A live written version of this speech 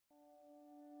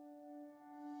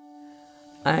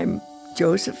I'm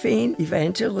Josephine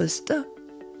Evangelista,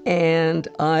 and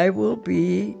I will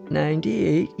be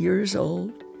 98 years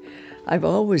old. I've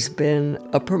always been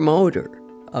a promoter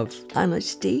of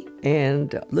honesty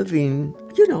and living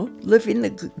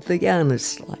the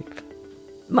honest life.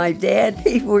 My dad,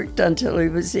 he worked until he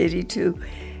was 82,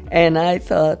 and I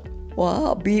thought, well,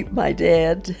 I'll beat my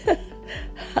dad.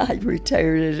 I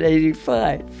retired at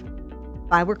 85.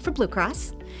 I work for Blue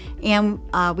Cross, and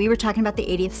we were talking about the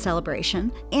 80th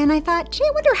celebration, and I thought, gee,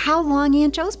 I wonder how long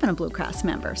Aunt Jo's been a Blue Cross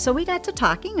member. So we got to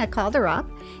talking. I called her up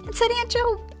and said, Aunt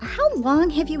Jo, how long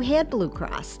have you had Blue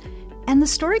Cross? And the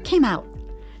story came out.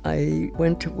 I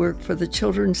went to work for the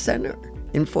Children's Center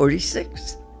in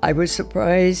 '46. I was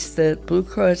surprised that Blue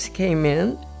Cross came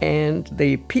in, and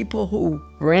the people who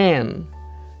ran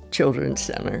Children's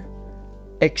Center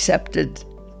accepted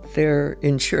their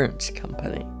insurance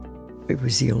company. It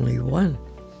was the only one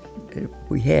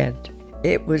we had.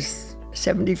 It was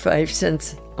 75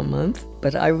 cents a month,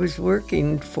 but I was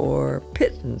working for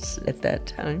pittance at that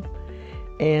time,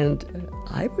 and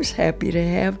I was happy to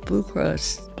have Blue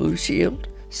Cross Blue Shield.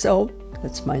 So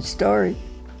that's my story.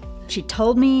 She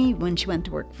told me when she went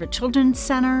to work for Children's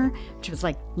Center, she was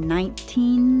like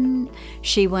 19.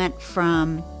 She went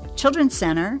from Children's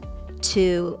Center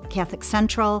to Catholic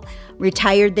Central,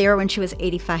 retired there when she was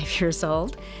 85 years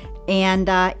old, and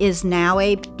is now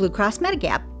a Blue Cross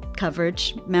Medigap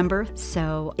coverage member.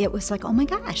 So it was like, oh my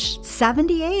gosh,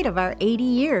 78 of our 80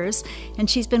 years, and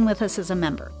she's been with us as a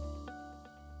member.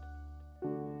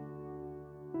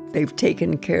 They've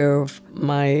taken care of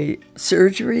my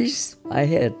surgeries. I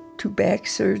had 2 back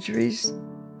surgeries.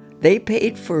 They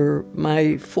paid for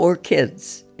my 4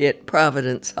 kids at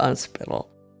Providence Hospital.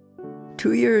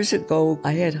 2 years ago,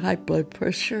 I had high blood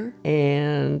pressure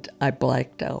and I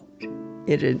blacked out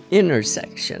at an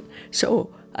intersection. So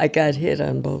I got hit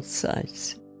on both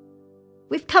sides.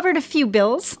 We've covered a few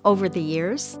bills over the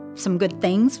years, some good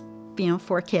things,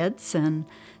 4 kids, and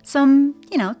some,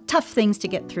 tough things to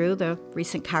get through, the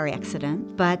recent car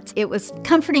accident. But it was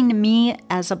comforting to me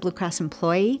as a Blue Cross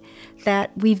employee that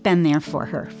we've been there for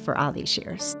her for all these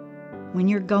years. When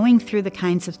you're going through the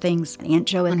kinds of things Aunt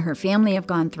Jo and her family have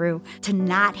gone through, to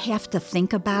not have to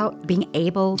think about being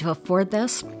able to afford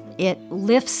this, it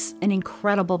lifts an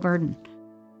incredible burden.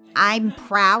 I'm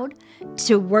proud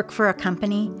to work for a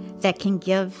company that can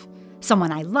give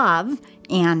someone I love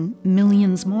and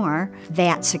millions more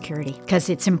that security, because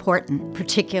it's important,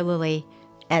 particularly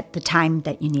at the time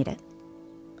that you need it.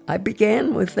 I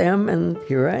began with them, and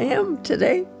here I am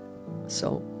today.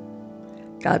 So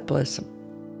God bless them.